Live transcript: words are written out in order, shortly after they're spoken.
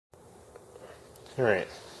Alright,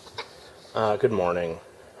 good morning.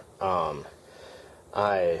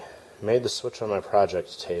 I made the switch on my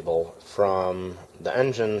project table from the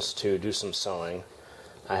engines to do some sewing.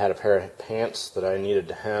 I had a pair of pants that I needed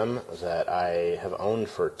to hem that I have owned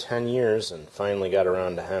for 10 years and finally got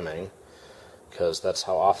around to hemming, because that's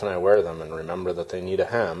how often I wear them and remember that they need a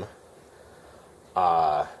hem.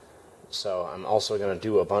 So I'm also going to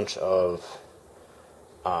do a bunch of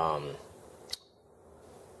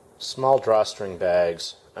small drawstring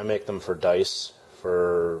bags. I make them for dice,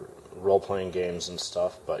 for role-playing games and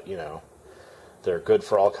stuff, but you know, they're good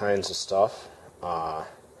for all kinds of stuff.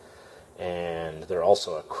 And they're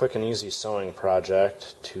also a quick and easy sewing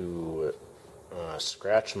project to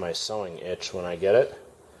scratch my sewing itch when I get it.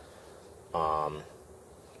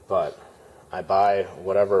 But I buy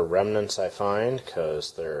whatever remnants I find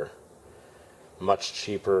because they're much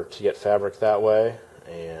cheaper to get fabric that way.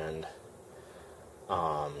 And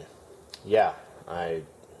yeah,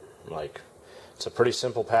 it's a pretty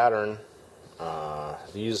simple pattern.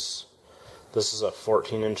 This is a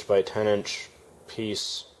 14-inch by 10-inch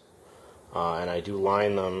piece, and I do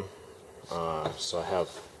line them, so I have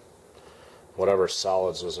whatever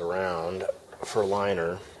solids was around for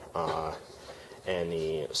liner, and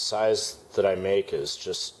the size that I make is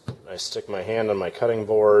just, I stick my hand on my cutting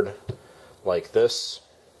board like this,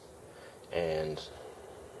 and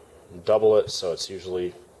double it, so it's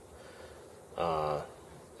usually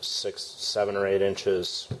 6, 7, or 8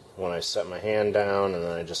 inches when I set my hand down, and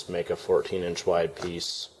then I just make a 14-inch wide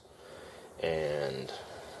piece. And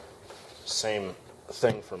same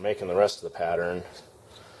thing for making the rest of the pattern.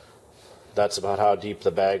 That's about how deep the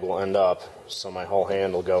bag will end up, so my whole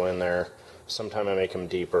hand will go in there. Sometimes I make them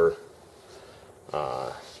deeper,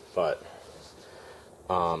 but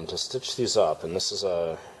to stitch these up, and this is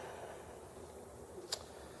a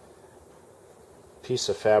piece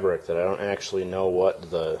of fabric that I don't actually know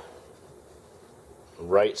what the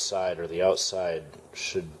right side or the outside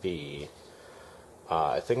should be.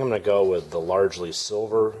 I think I'm going to go with the largely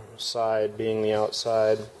silver side being the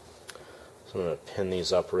outside. So I'm going to pin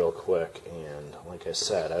these up real quick, and like I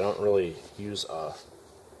said, I don't really use a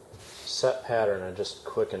set pattern. I just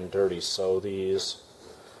quick and dirty sew these,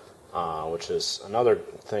 which is another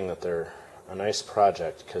thing that they're a nice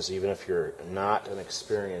project, because even if you're not an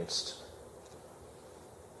experienced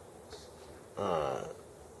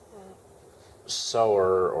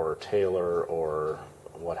sewer or tailor or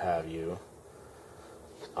what have you,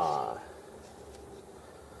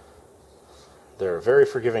 they're a very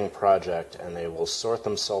forgiving project, and they will sort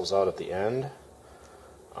themselves out at the end.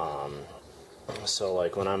 So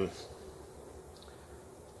like when I'm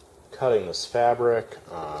cutting this fabric,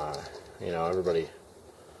 you know, everybody,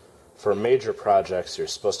 for major projects you're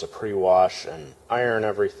supposed to pre-wash and iron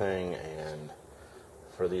everything, and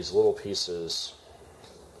for these little pieces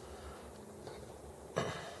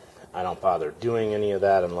I don't bother doing any of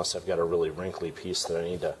that unless I've got a really wrinkly piece that I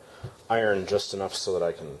need to iron just enough so that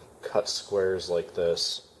I can cut squares like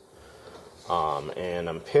this. And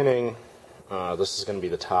I'm pinning, this is going to be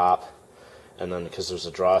the top, and then because there's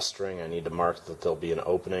a drawstring I need to mark that there'll be an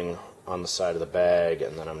opening on the side of the bag,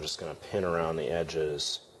 and then I'm just going to pin around the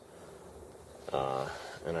edges,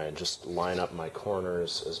 and I just line up my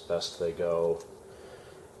corners as best they go.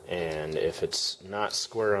 And if it's not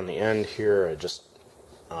square on the end here, I just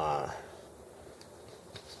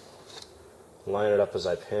line it up as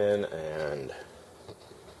I pin, and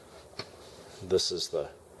this is the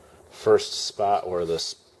first spot where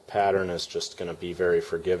this pattern is just going to be very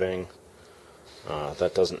forgiving.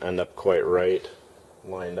 That doesn't end up quite right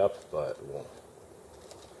lined up, but we'll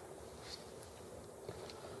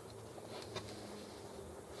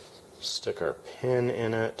stick our pin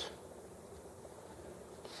in it,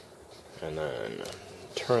 and then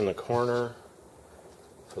turn the corner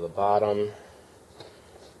for the bottom.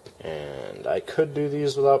 And I could do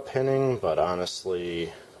these without pinning, but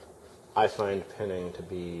honestly I find pinning to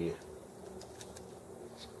be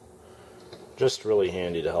just really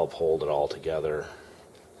handy to help hold it all together.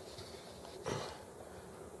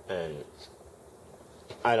 And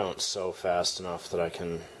I don't sew fast enough that I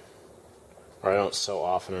can, or I don't sew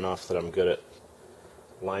often enough that I'm good at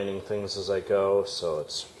lining things as I go, so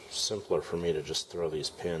it's simpler for me to just throw these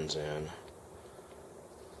pins in.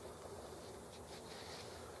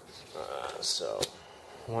 So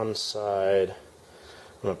one side,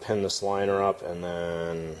 I'm going to pin this liner up and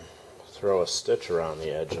then throw a stitch around the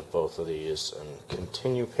edge of both of these and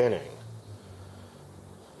continue pinning.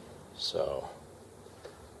 So,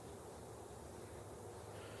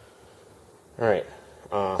 alright,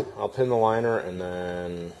 I'll pin the liner and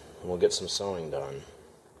then we'll get some sewing done.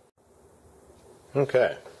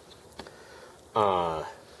 Okay, Grabbed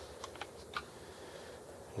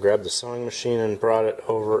the sewing machine and brought it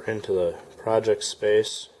over into the project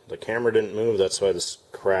space. The camera didn't move, that's why this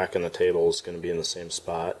crack in the table is going to be in the same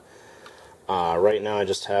spot. Right now I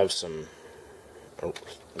just have some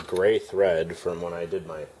gray thread from when I did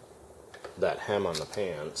that hem on the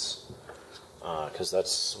pants, because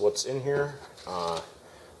that's what's in here.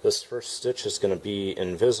 This first stitch is going to be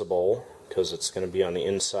invisible because it's going to be on the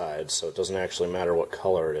inside, so it doesn't actually matter what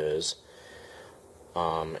color it is.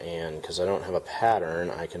 And because I don't have a pattern,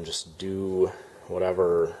 I can just do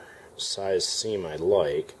whatever size seam I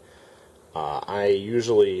like. I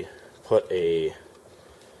usually put I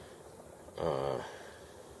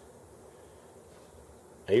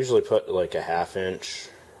usually put like a 1/2 inch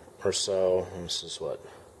or so. This is what,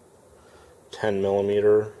 10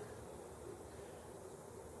 millimeter.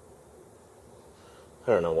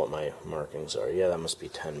 I don't know what my markings are. Yeah, that must be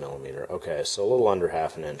 10 millimeter. Okay, so a little under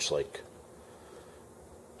 1/2 inch, like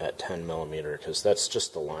at 10 millimeter, because that's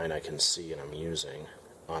just the line I can see and I'm using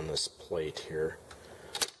on this plate here.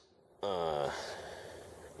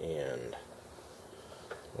 And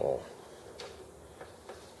well,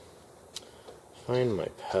 find my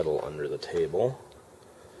pedal under the table.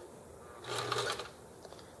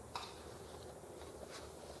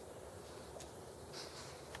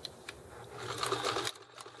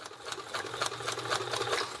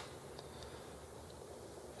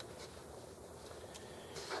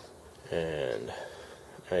 And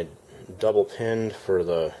I double pinned for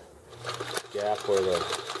the gap where the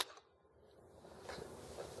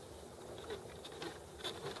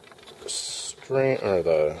string or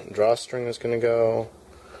the drawstring is going to go.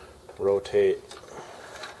 Rotate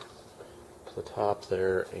to the top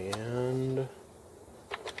there, and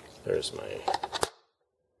there's my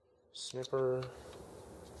snipper.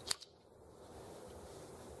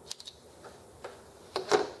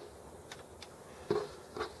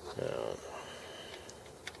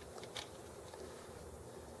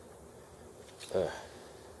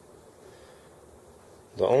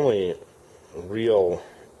 The only real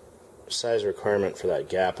size requirement for that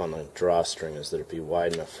gap on the drawstring is that it be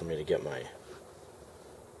wide enough for me to get my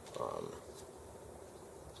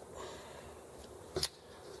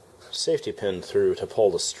safety pin through to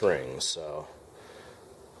pull the string. So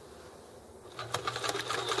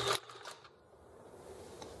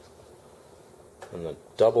and the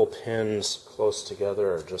double pins close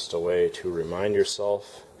together are just a way to remind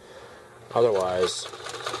yourself. Otherwise,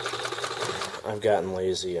 I've gotten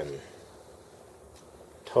lazy and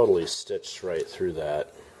totally stitched right through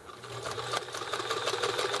that.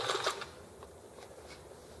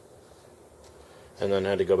 And then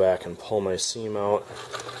had to go back and pull my seam out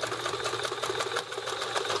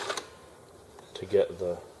to get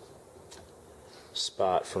the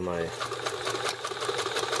spot for my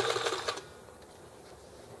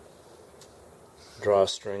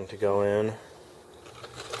drawstring to go in.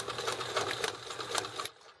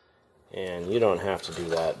 And you don't have to do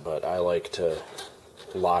that, but I like to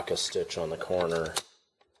lock a stitch on the corner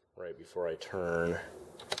right before I turn,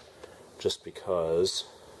 just because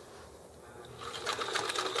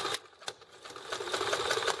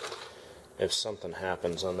if something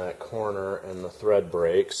happens on that corner and the thread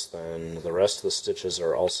breaks, then the rest of the stitches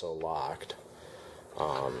are also locked.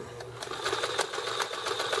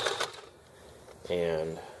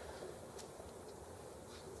 And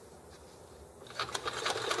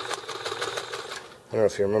I don't know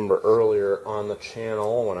if you remember earlier on the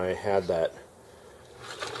channel when I had that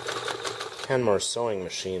Kenmore sewing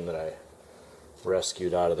machine that I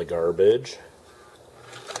rescued out of the garbage.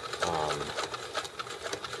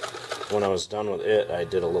 When I was done with it, I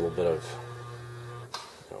did a little bit of,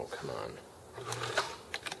 oh, come on.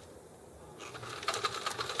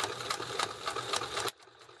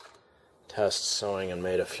 Test sewing and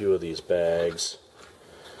made a few of these bags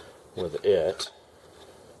with it.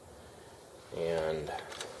 And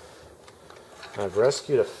I've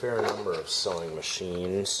rescued a fair number of sewing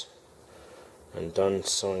machines and done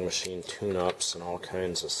sewing machine tune-ups and all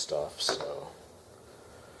kinds of stuff, so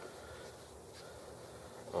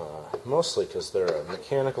mostly because they're a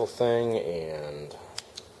mechanical thing, and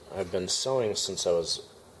I've been sewing since I was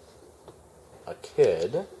a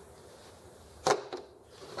kid.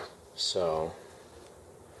 So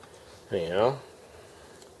anyhow,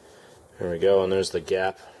 here we go, and there's the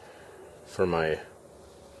gap for my,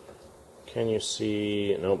 can you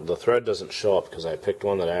see, nope, the thread doesn't show up because I picked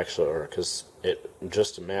one that actually, or because it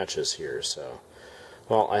just matches here. So,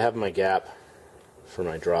 well, I have my gap for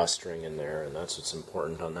my drawstring in there, and that's what's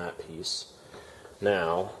important on that piece.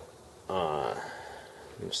 Now, I'm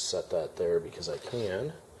going to set that there because I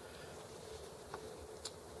can.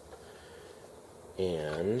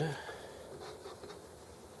 And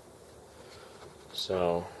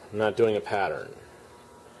so I'm not doing a pattern.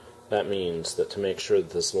 That means that to make sure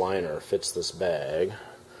that this liner fits this bag,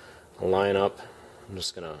 I'll line up, I'm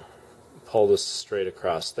just going to pull this straight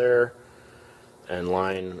across there and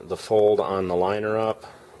line the fold on the liner up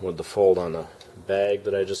with the fold on the bag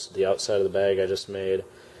that the outside of the bag I just made.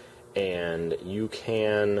 And you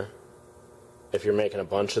can, if you're making a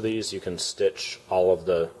bunch of these, you can stitch all of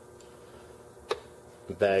the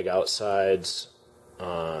bag outsides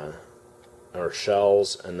or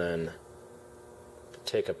shells and then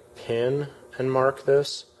take a pin and mark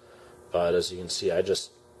this. But as you can see, I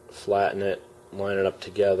just flatten it, line it up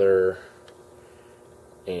together,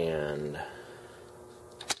 and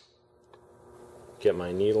get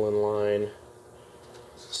my needle in line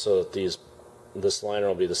so that this liner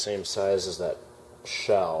will be the same size as that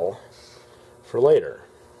shell for later.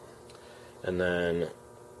 And then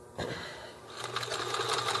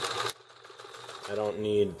I don't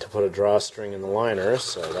need to put a drawstring in the liner,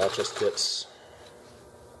 so that just gets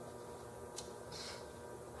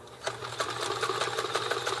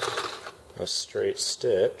a straight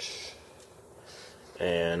stitch.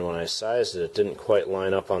 And when I sized it, it didn't quite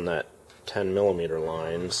line up on that 10mm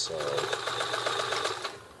line, so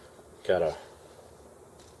gotta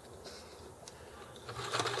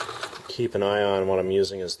keep an eye on what I'm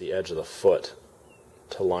using as the edge of the foot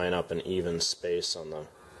to line up an even space on the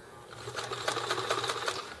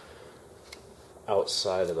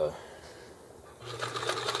outside of the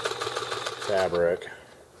fabric.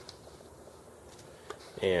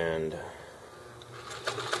 And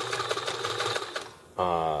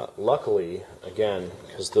luckily, again,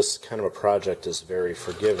 because this kind of a project is very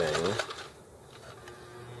forgiving,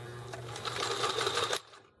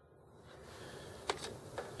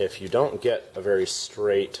 if you don't get a very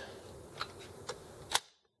straight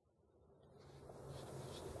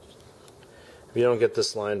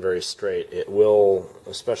this line very straight, it will,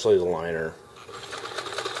 especially the liner,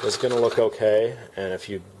 is going to look okay. And if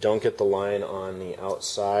you don't get the line on the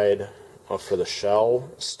outside for the shell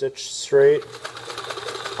stitched straight,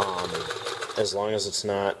 as long as it's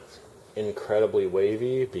not incredibly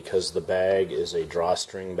wavy, because the bag is a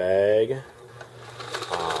drawstring bag,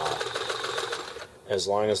 as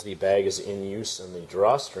long as the bag is in use and the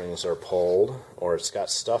drawstrings are pulled, or it's got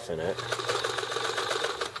stuff in it,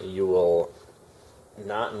 you will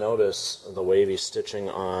not notice the wavy stitching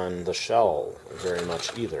on the shell very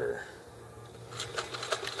much either.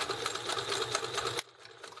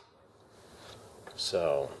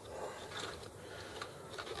 So,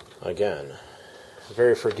 again, a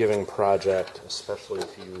very forgiving project, especially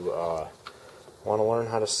if you want to learn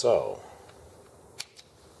how to sew.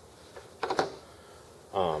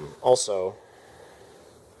 Also,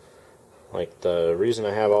 like, the reason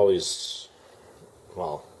I have all these,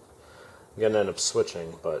 well, I'm going to end up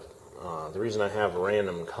switching, but the reason I have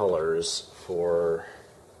random colors for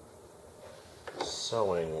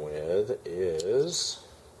sewing with is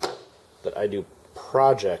that I do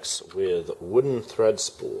projects with wooden thread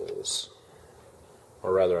spools.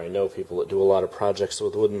 Or rather, I know people that do a lot of projects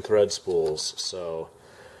with wooden thread spools, so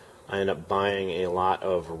I end up buying a lot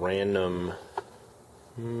of random,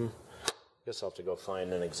 I guess I'll have to go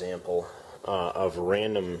find an example of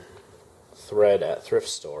random thread at thrift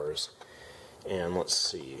stores. And let's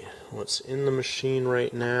see, what's in the machine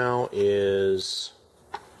right now is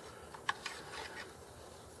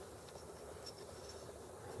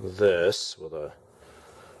this with a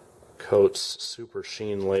Coates Super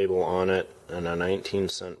Sheen label on it and a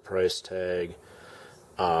 19-cent price tag.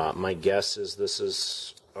 My guess is this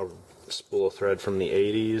is a spool of thread from the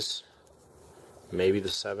 80s, maybe the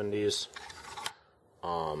 70s.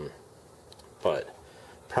 But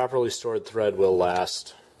properly stored thread will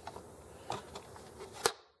last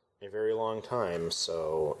a very long time,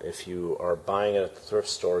 so if you are buying it at the thrift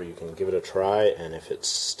store, you can give it a try, and if it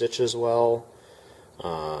stitches well,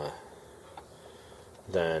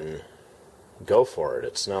 then go for it.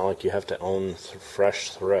 It's not like you have to own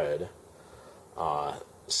fresh thread.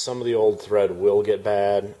 Some of the old thread will get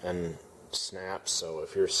bad and snap, so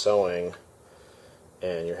if you're sewing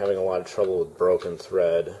and you're having a lot of trouble with broken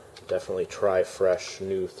thread, definitely try fresh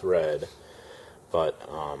new thread. But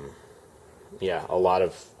yeah, a lot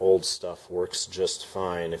of old stuff works just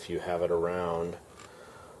fine if you have it around.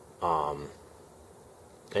 And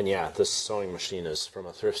yeah, this sewing machine is from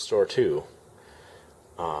a thrift store too.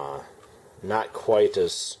 Not quite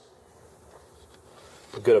as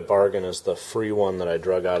good a bargain as the free one that I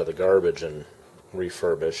drug out of the garbage and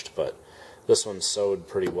refurbished, but this one sewed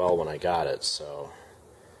pretty well when I got it, so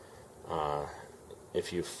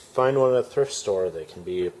if you find one at a thrift store, they can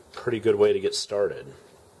be a pretty good way to get started.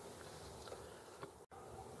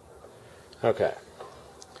 Okay.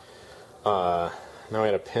 Now I'm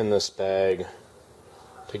going to pin this bag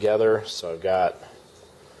together. So I've got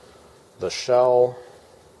the shell,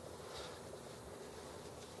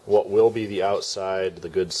 what will be the outside, the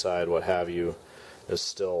good side, what have you, is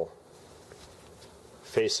still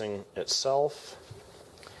facing itself.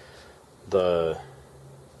 The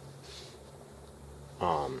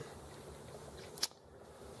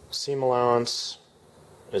seam allowance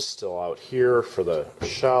is still out here for the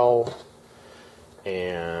shell,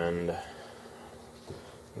 and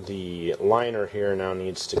the liner here now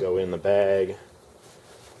needs to go in the bag.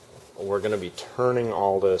 We're going to be turning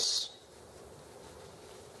all this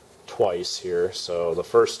twice here. So the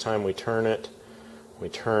first time we turn it, we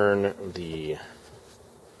turn the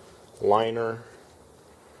liner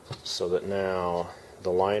so that now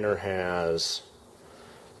the liner has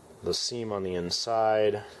the seam on the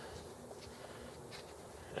inside,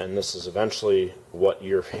 and this is eventually what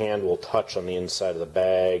your hand will touch on the inside of the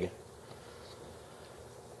bag.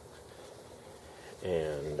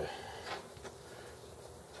 And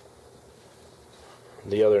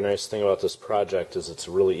the other nice thing about this project is it's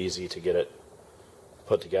really easy to get it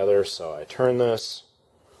put together. So I turn this,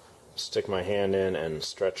 stick my hand in, and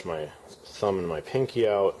stretch my thumb and my pinky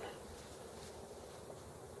out.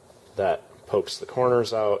 That pokes the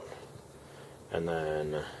corners out, and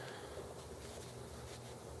then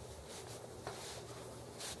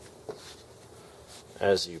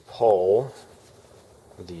as you pull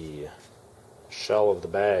the shell of the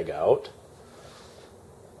bag out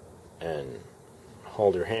and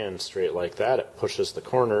hold your hand straight like that, it pushes the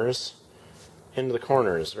corners into the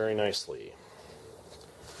corners very nicely.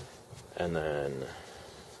 And then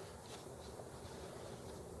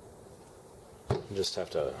you just have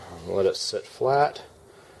to let it sit flat.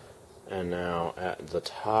 And now at the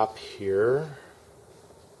top here,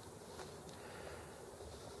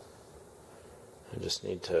 I just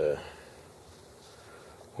need to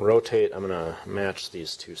rotate. I'm going to match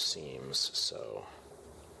these two seams. So,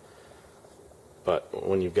 but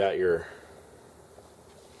when you've got your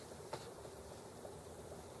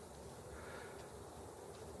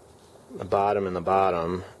the bottom and the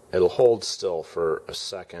bottom, it'll hold still for a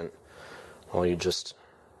second while you just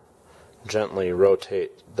gently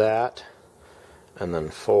rotate that and then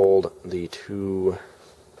fold the two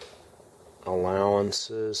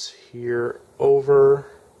allowances here over.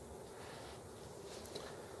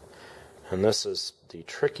 And this is the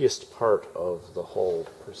trickiest part of the whole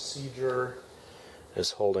procedure,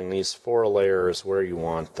 is holding these 4 layers where you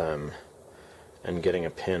want them and getting a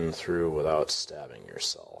pin through without stabbing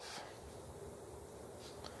yourself.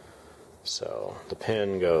 So the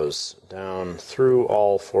pin goes down through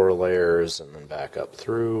all 4 layers and then back up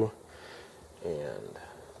through, and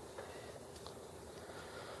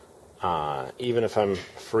even if I'm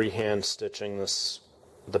freehand stitching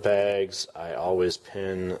the bags, I always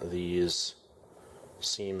pin these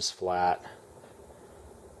seams flat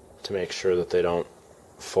to make sure that they don't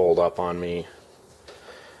fold up on me.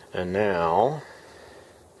 And now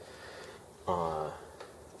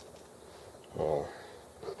we'll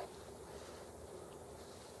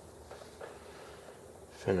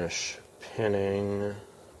finish pinning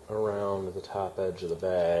around the top edge of the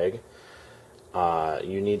bag.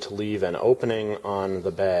 You need to leave an opening on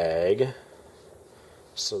the bag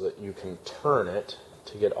so that you can turn it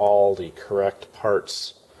to get all the correct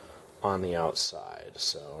parts on the outside.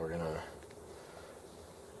 So we're going to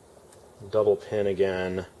double pin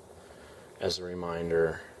again as a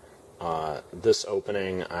reminder. This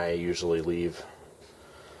opening I usually leave,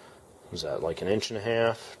 was that like 1.5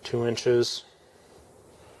 inches, 2 inches?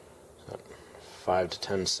 5 to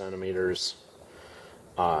 10 centimeters.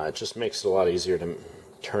 It just makes it a lot easier to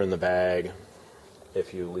turn the bag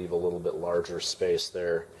if you leave a little bit larger space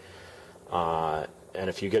there. And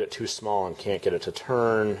if you get it too small and can't get it to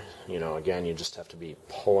turn, again, you just have to be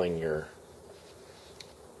pulling you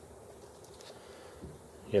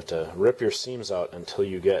have to rip your seams out until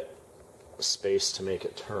you get space to make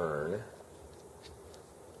it turn.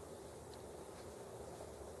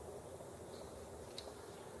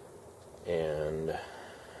 And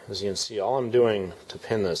as you can see, all I'm doing to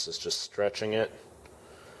pin this is just stretching it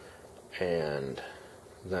and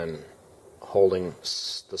then holding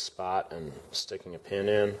the spot and sticking a pin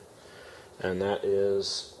in. And that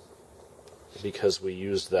is because we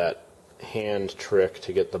used that hand trick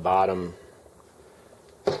to get the bottom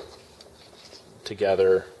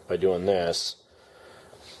together by doing this.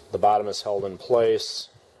 The bottom is held in place,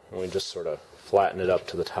 and we just sort of flatten it up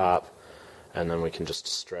to the top, and then we can just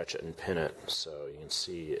stretch it and pin it. So you can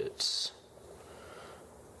see it's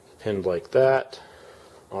pinned like that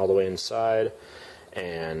all the way inside,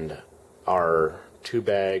 and our two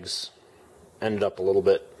bags ended up a little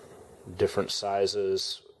bit different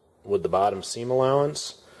sizes with the bottom seam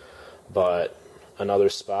allowance, but another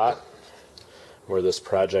spot where this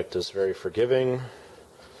project is very forgiving,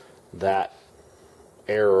 that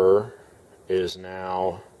error is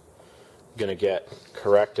now going to get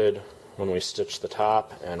corrected when we stitch the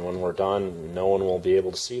top, and when we're done, no one will be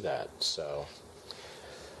able to see that. So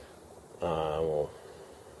we'll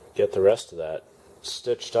get the rest of that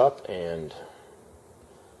stitched up and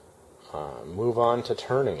move on to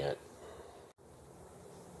turning it.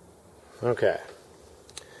 Okay.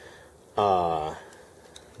 I'm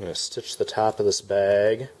going to stitch the top of this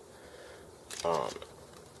bag. And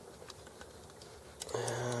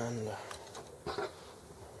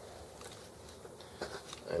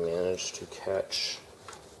I managed to catch,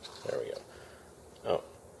 there we go. Oh,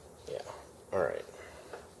 yeah, alright.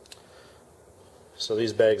 So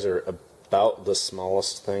these bags are about the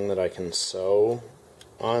smallest thing that I can sew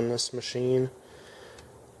on this machine.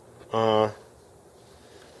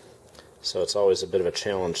 So it's always a bit of a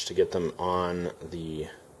challenge to get them on the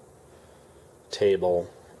table,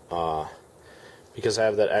 because I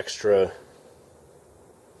have that extra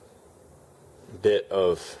bit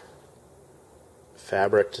of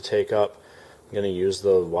fabric to take up. I'm going to use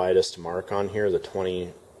the widest mark on here, the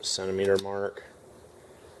 20 centimeter mark,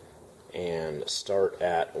 and start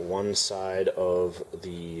at one side of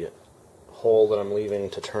the hole that I'm leaving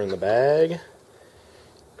to turn the bag.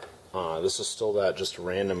 This is still that just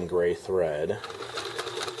random gray thread.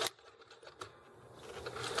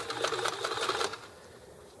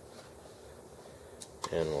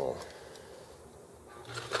 And we'll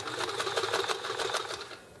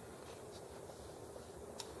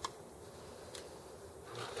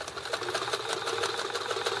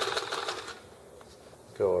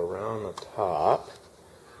go around the top.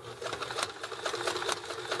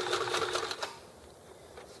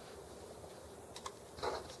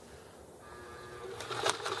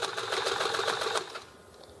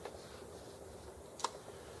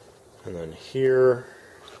 And then here,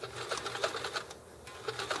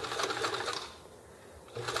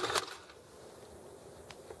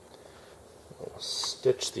 we'll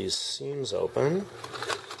stitch these seams open.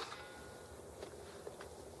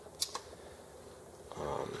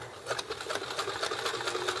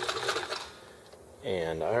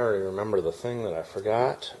 And I already remember the thing that I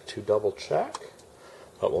forgot to double check,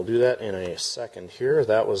 but we'll do that in a second here.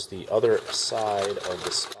 That was the other side of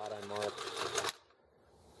the spot I marked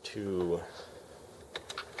to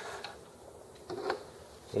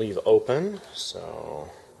leave open. So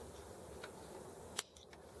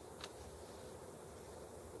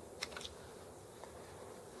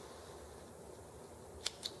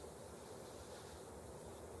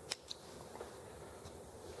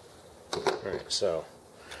alright, so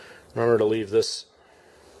remember to leave this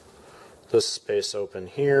space open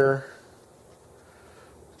here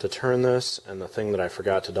to turn this, and the thing that I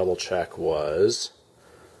forgot to double check was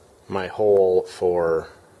my hole for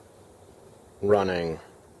running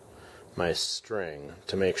my string,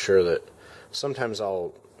 to make sure that sometimes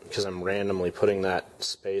because I'm randomly putting that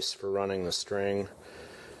space for running the string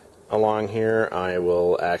along here, I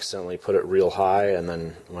will accidentally put it real high, and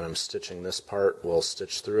then when I'm stitching this part, we'll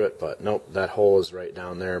stitch through it. But nope, that hole is right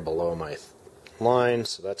down there below my line,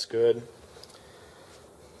 so that's good.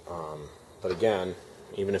 But again,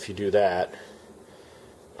 even if you do that,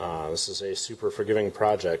 this is a super forgiving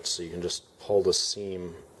project, so you can just pull the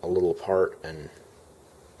seam a little apart and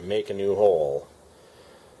make a new hole.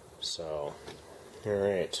 So,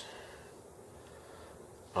 alright.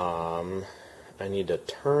 I need to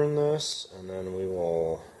turn this, and then we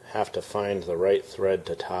will have to find the right thread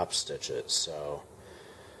to top stitch it. So,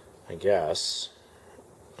 I guess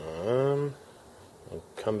I'll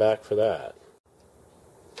come back for that.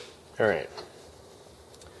 Alright.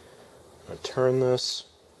 I'm going to turn this.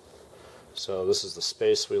 So this is the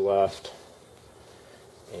space we left,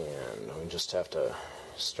 and we just have to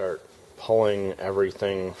start pulling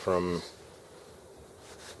everything from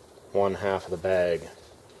one half of the bag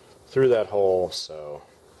through that hole. So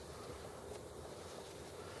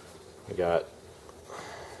we got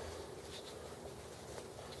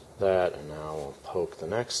that, and now we'll poke the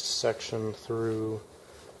next section through.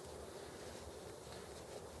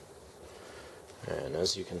 And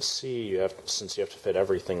as you can see, since you have to fit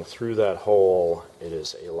everything through that hole, it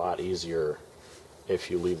is a lot easier if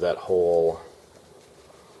you leave that hole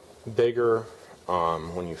bigger.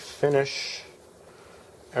 When you finish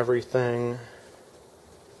everything,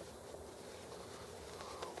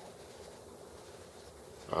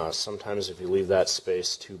 Sometimes if you leave that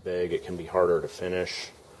space too big, it can be harder to finish,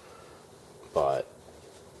 but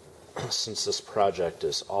since this project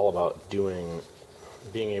is all about being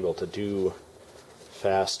able to do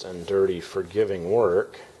fast and dirty, forgiving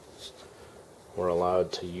work, we're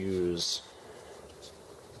allowed to use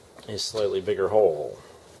a slightly bigger hole.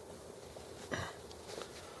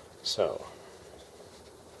 So,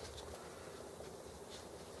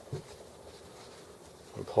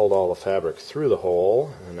 we pulled all the fabric through the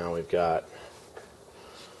hole, and now we've got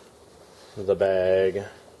the bag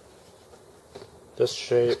this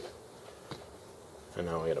shape, and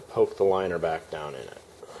now we got to poke the liner back down in it.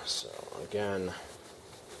 So again,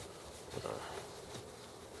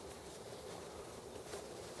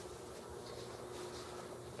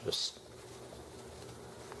 just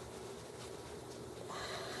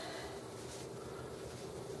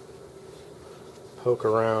poke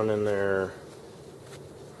around in there,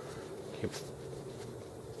 keep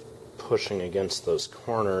pushing against those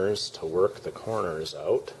corners to work the corners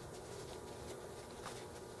out.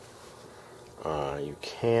 You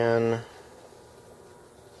can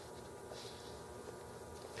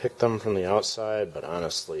pick them from the outside, but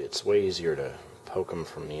honestly it's way easier to poke them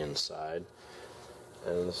from the inside.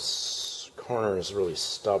 And this corner is really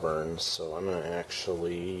stubborn, so I'm going to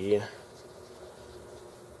actually...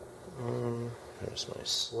 there's my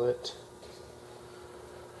slit.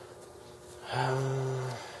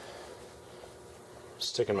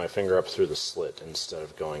 Sticking my finger up through the slit instead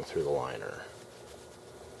of going through the liner.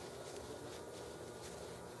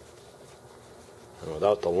 And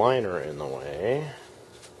without the liner in the way,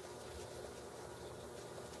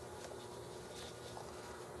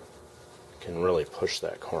 can really push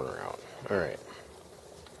that corner out. Alright.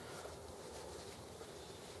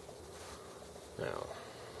 Now,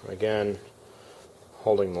 again,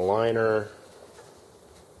 holding the liner,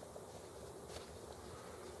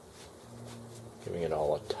 giving it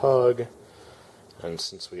all a tug, and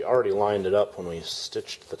since we already lined it up when we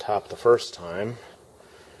stitched the top the first time,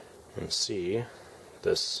 you can see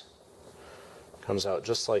this comes out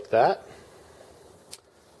just like that,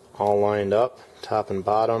 all lined up, top and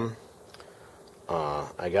bottom.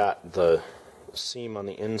 I got the seam on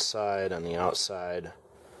the inside and the outside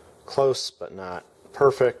close but not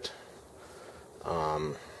perfect.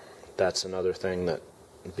 That's another thing that,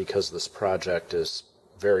 because this project is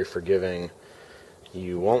very forgiving,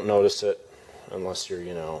 you won't notice it unless you're,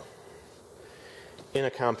 in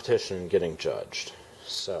a competition and getting judged.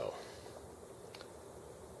 So,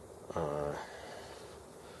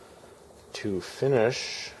 to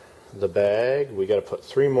finish the bag, we got to put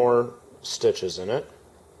 3 more stitches in it,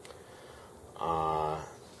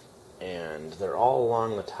 and they're all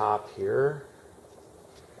along the top here.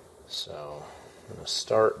 So I'm going to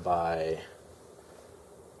start by,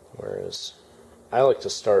 I like to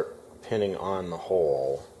start pinning on the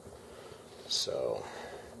hole. So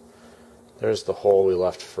there's the hole we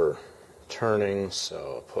left for turning,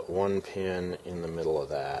 so put 1 pin in the middle of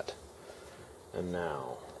that. And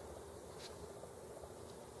now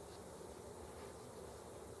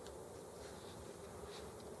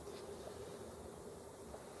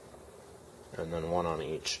and then 1 on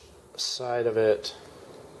each side of it,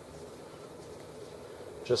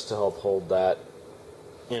 just to help hold that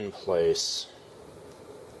in place.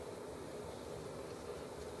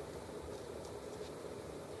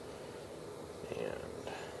 And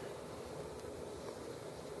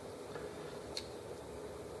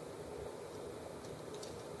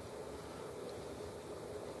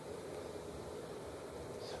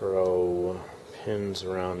throw pins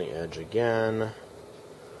around the edge again.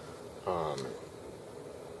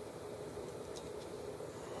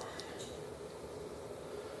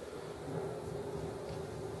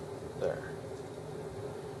 There.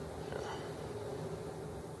 Yeah.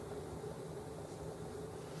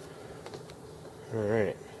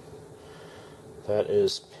 Alright. That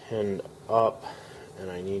is pinned up, and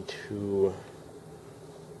I need to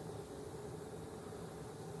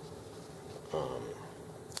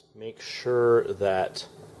make sure that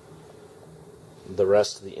the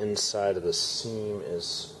rest of the inside of the seam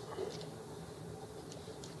is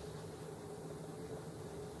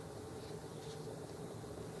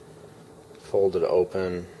folded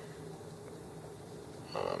open.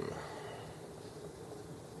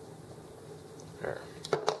 There.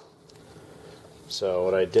 So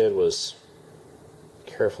what I did was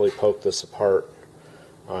carefully poke this apart.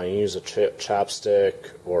 Use a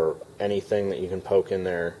chopstick or anything that you can poke in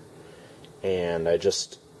there, and I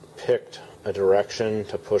just picked a direction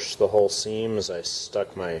to push the whole seam as I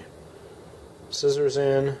stuck my scissors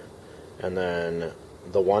in, and then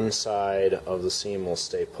the one side of the seam will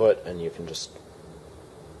stay put, and you can just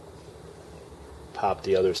top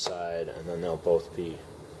the other side, and then they'll both be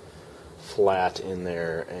flat in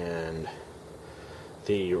there. And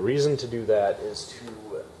the reason to do that is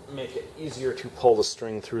to make it easier to pull the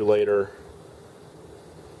string through later.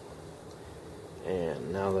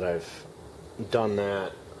 And now that I've done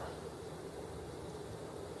that,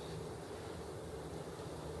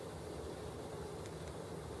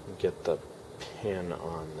 get the pin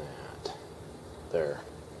on that there.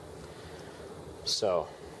 So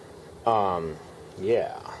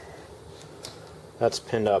yeah, that's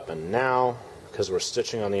pinned up, and now because we're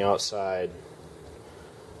stitching on the outside,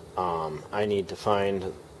 I need to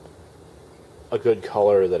find a good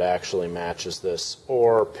color that actually matches this,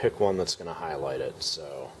 or pick one that's going to highlight it.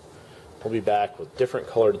 So we'll be back with different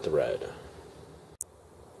colored thread.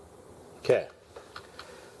 Okay,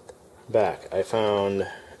 back. I found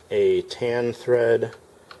a tan thread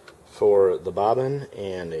for the bobbin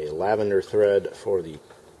and a lavender thread for the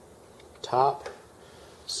top,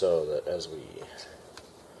 so that as we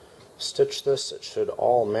stitch this, it should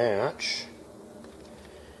all match.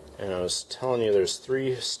 And I was telling you there's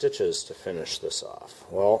 3 stitches to finish this off.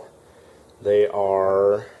 Well, they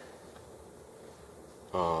are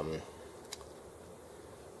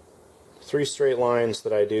 3 straight lines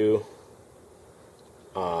that I do,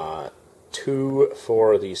 2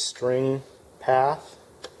 for the string path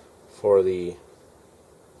for the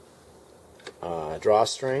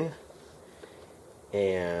drawstring,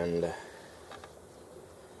 and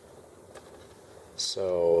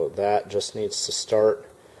so that just needs to start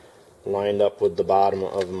lined up with the bottom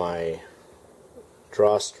of my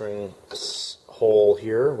drawstring hole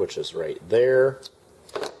here, which is right there.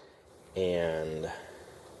 And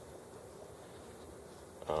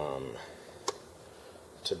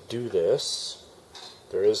to do this,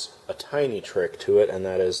 there is a tiny trick to it, and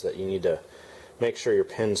that is that you need to make sure your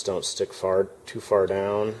pins don't stick too far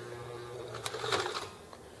down.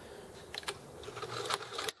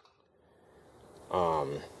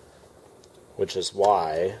 Which is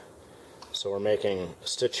why, so we're making a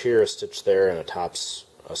stitch here, a stitch there, and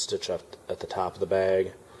a stitch up at the top of the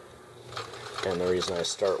bag. And the reason I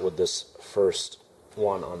start with this first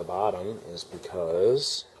one on the bottom is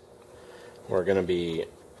because we're going to be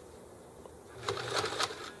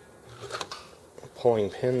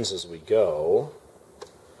pulling pins as we go,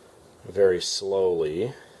 very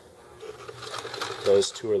slowly.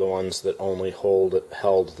 Those 2 are the ones that only held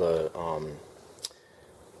the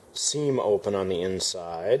seam open on the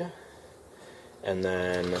inside, and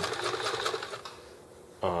then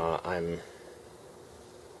I'm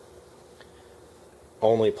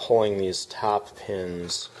only pulling these top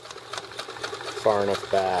pins far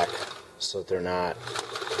enough back so that they're not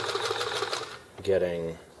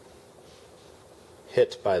getting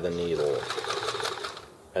hit by the needle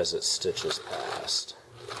as it stitches past.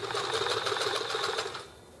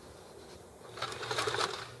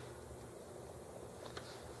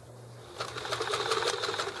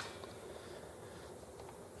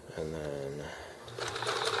 And then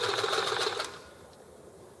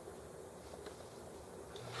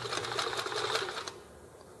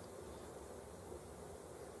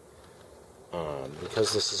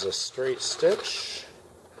because this is a straight stitch,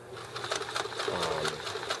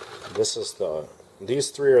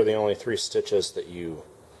 these 3 are the only 3 stitches that you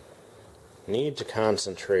need to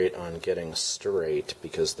concentrate on getting straight,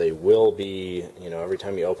 because they will be, every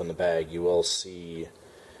time you open the bag, you will see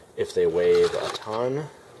if they wave a ton.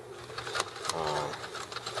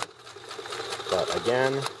 But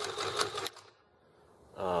again,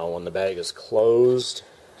 when the bag is closed,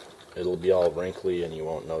 it'll be all wrinkly and you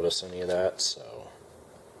won't notice any of that. So,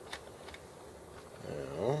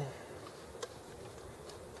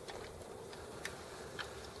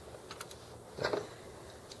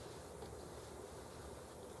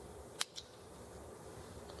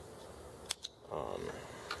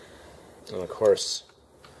 and of course,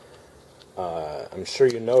 I'm sure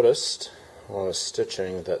you noticed while I was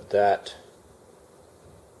stitching that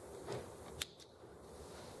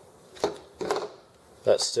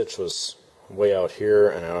stitch was way out here,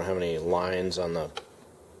 and I don't have any lines on the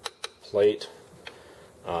plate.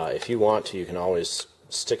 If you want to, you can always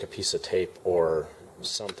stick a piece of tape or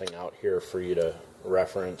something out here for you to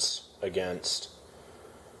reference against.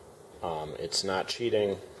 It's not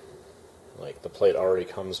cheating. Like, the plate already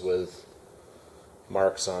comes with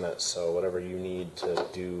marks on it, so whatever you need to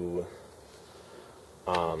do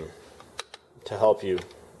to help you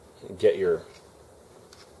get your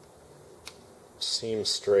seam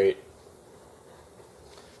straight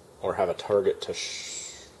or have a target to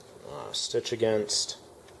stitch against.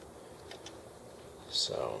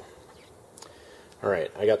 So,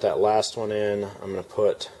 alright, I got that last one in. I'm going to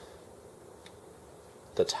put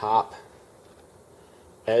the top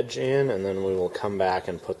edge in, and then we will come back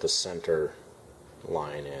and put the center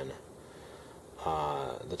line in.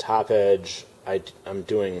 The top edge I'm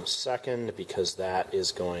doing second because that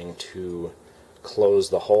is going to close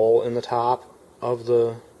the hole in the top of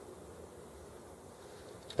the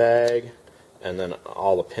bag, and then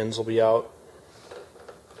all the pins will be out.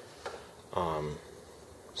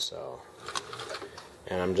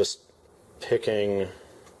 And I'm just picking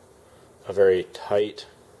a very tight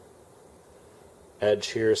edge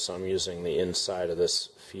here, so I'm using the inside of this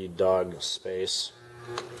feed dog space.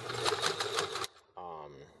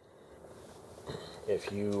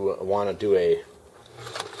 If you want to do a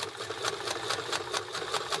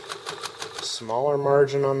smaller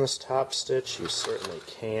margin on this top stitch, you certainly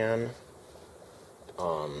can.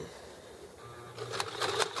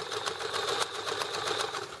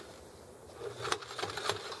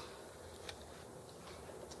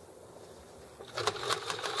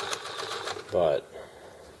 But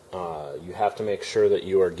you have to make sure that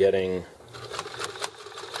you are getting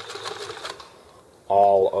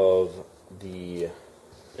all of the,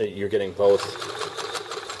 you're getting both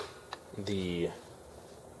the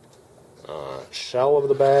shell of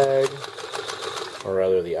the bag, or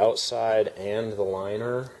rather the outside, and the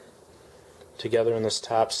liner together in this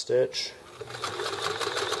top stitch.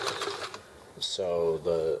 So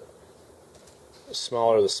the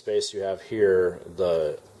smaller the space you have here,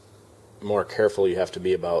 the more careful you have to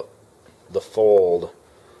be about the fold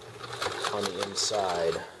on the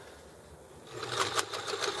inside.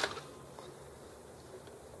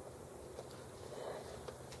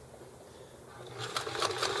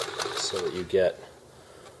 So that you get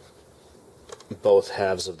both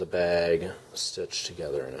halves of the bag stitched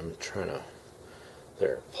together. And I'm trying to,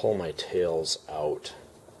 pull my tails out.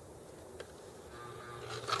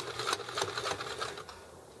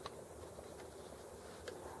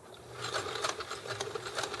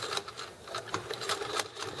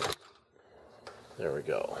 There we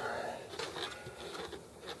go.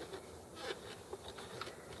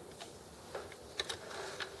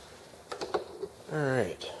 All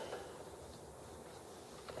right.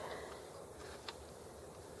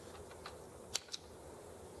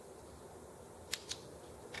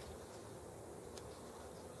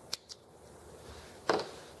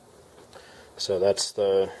 So that's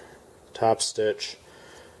the top stitch.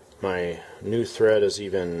 My new thread is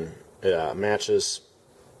even matches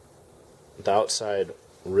the outside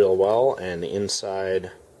real well and the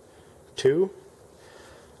inside too.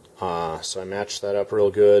 So I matched that up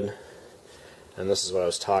real good. And this is what I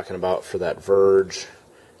was talking about for that verge.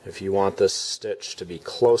 If you want this stitch to be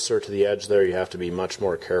closer to the edge there, you have to be much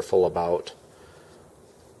more careful about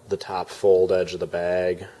the top fold edge of the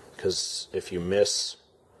bag, because if you miss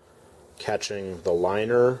catching the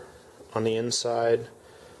liner on the inside,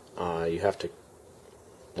 you have to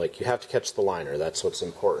catch the liner. That's what's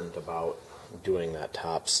important about doing that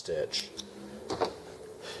top stitch,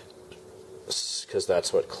 because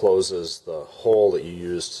that's what closes the hole that you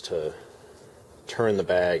used to turn the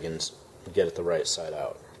bag and get it the right side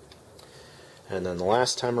out. And then the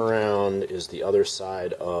last time around is the other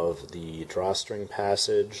side of the drawstring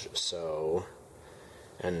passage. So,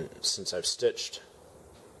 and since I've stitched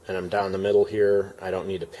and I'm down the middle here, I don't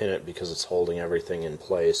need to pin it because it's holding everything in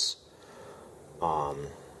place.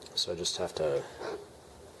 So I just have to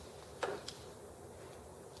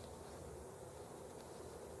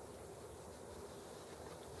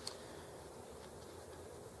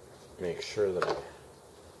make sure that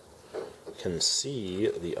I can see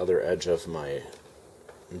the other edge of my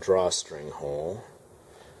drawstring hole.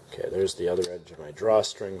 Okay, there's the other edge of my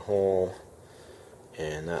drawstring hole,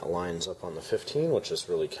 and that lines up on the 15, which is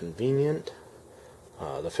really convenient.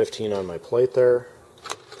 The 15 on my plate there.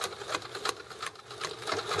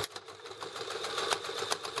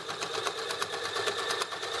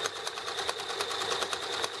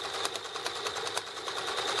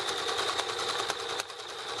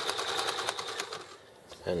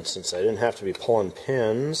 And since I didn't have to be pulling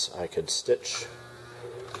pins, I could stitch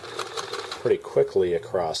pretty quickly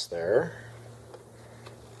across there.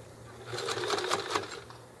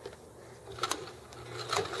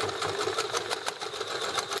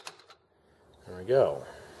 There we go.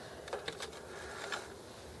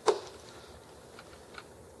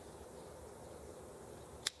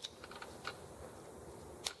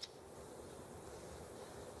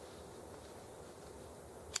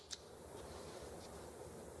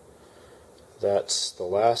 That's the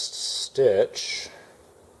last stitch.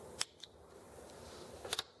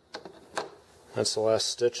 That's the last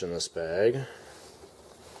stitch in this bag.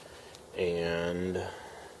 And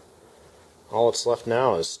all that's left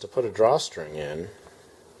now is to put a drawstring in.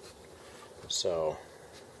 So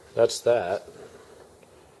that's that.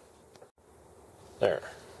 There.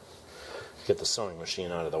 Get the sewing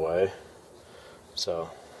machine out of the way.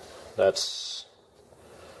 So that's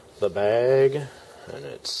the bag, and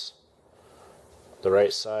it's the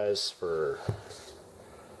right size for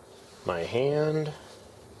my hand.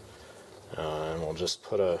 And we'll just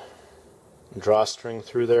put a drawstring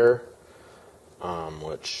through there,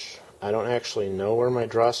 which I don't actually know where my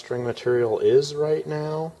drawstring material is right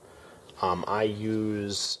now. I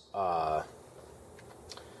use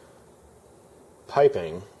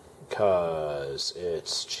piping because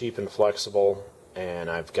it's cheap and flexible,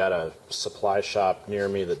 and I've got a supply shop near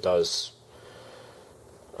me that does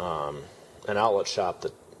an outlet shop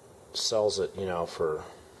that sells it, you know, for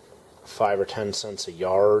 5 or 10 cents a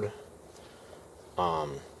yard.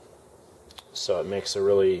 So it makes a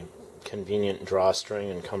really convenient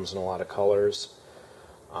drawstring and comes in a lot of colors.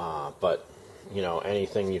 But you know,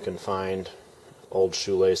 anything you can find, old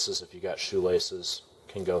shoelaces, if you got shoelaces,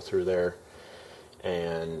 can go through there.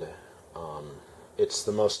 And it's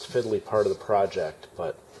the most fiddly part of the project,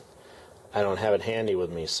 but I don't have it handy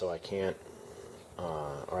with me, so I can't,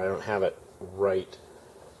 or I don't have it right.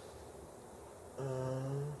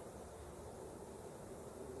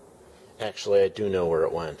 Actually, I do know where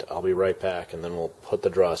it went. I'll be right back, and then we'll put the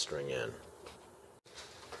drawstring in.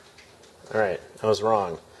 Alright, I was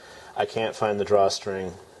wrong. I can't find the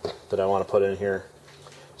drawstring that I want to put in here.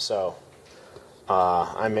 So,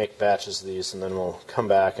 I make batches of these, and then we'll come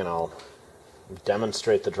back and I'll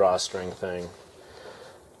demonstrate the drawstring thing.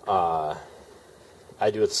 I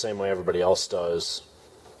do it the same way everybody else does.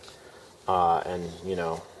 And, you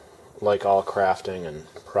know, like all crafting and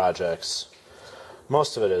projects,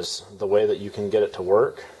 most of it is the way that you can get it to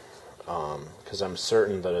work. Because I'm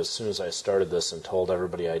certain that as soon as I started this and told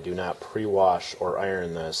everybody I do not pre-wash or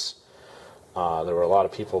iron this, there were a lot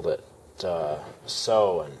of people that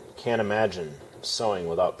sew and can't imagine sewing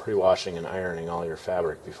without pre-washing and ironing all your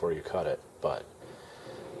fabric before you cut it. But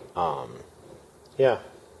yeah,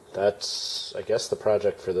 that's, I guess, the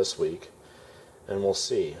project for this week, and we'll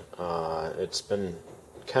see. It's been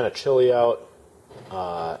kind of chilly out,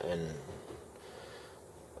 and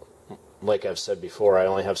like I've said before, I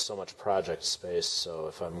only have so much project space, so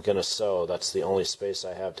if I'm going to sew, that's the only space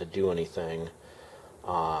I have to do anything.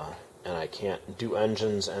 And I can't do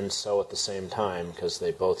engines and sew at the same time because they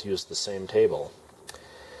both use the same table.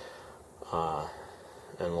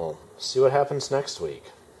 And we'll see what happens next week.